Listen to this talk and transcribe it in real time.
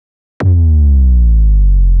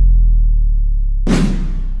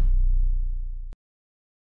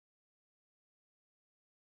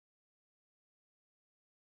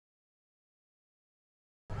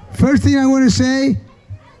First thing I want to say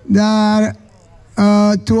that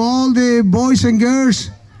to all the boys and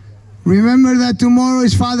girls, remember that tomorrow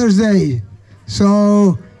is Father's Day.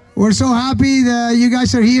 So we're so happy that you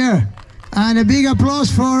guys are here. And a big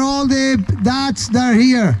applause for all the dads that are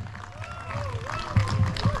here.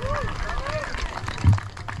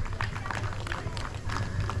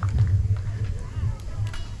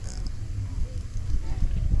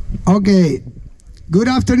 Okay, good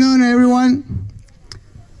afternoon, everyone.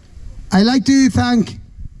 I'd like to thank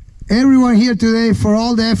everyone here today for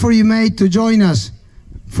all the effort you made to join us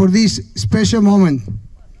for this special moment.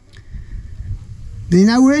 The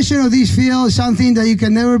inauguration of this field is something that you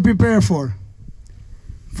can never prepare for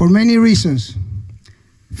many reasons.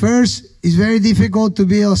 First, it's very difficult to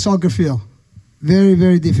build a soccer field. Very,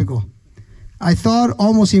 very difficult. I thought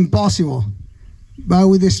almost impossible. But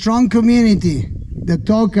with the strong community that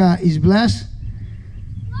Toca is blessed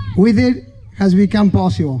with, it has become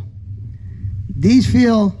possible. This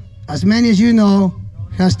field, as many as you know,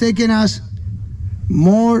 has taken us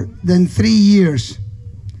more than 3 years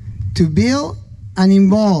to build and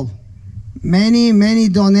involve many, many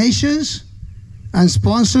donations and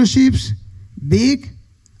sponsorships, big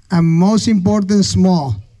and most important,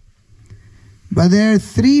 small. But there are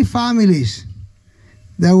 3 families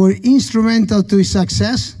that were instrumental to its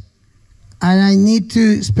success, and I need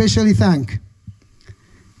to especially thank.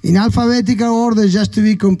 In alphabetical order, just to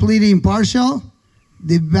be completely impartial,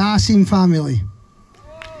 the Basin family.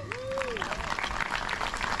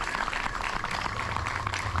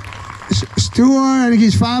 Stuart and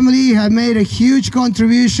his family have made a huge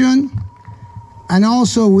contribution, and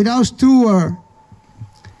also without Stuart,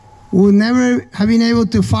 we would never have been able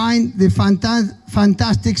to find the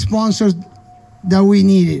fantastic sponsors that we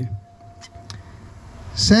needed.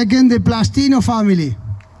 Second, the Plastino family.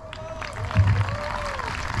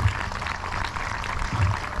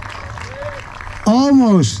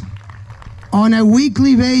 Almost on a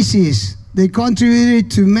weekly basis, they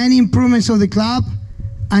contributed to many improvements of the club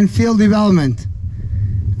and field development.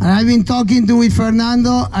 And I've been talking with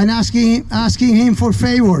Fernando and asking him for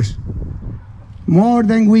favors, more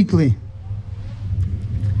than weekly.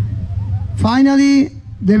 Finally,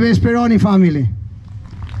 the Vesperoni family.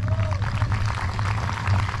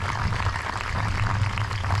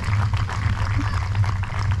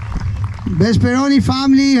 Vesperoni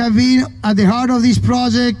family have been at the heart of this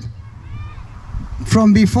project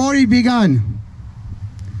from before it began.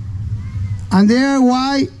 And they are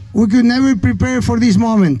why we could never prepare for this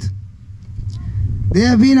moment. They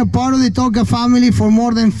have been a part of the Toca family for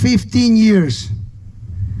more than 15 years.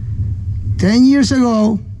 10 years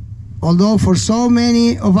ago, although for so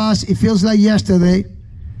many of us it feels like yesterday,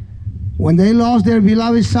 when they lost their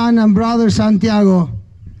beloved son and brother Santiago,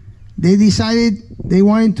 they decided they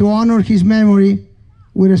wanted to honor his memory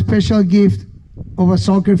with a special gift of a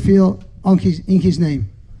soccer field in his name.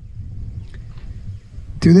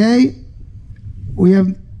 Today, we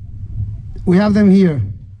have them here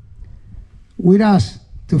with us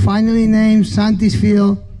to finally name Santi's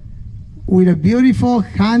Field with a beautiful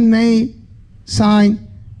handmade sign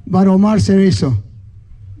by Omar Cerezo.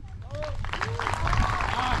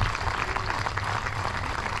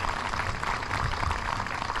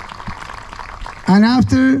 And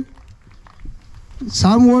after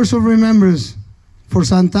some words of remembrance for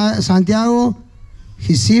Santiago,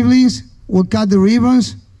 his siblings will cut the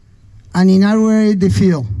ribbons and inaugurate the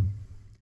field.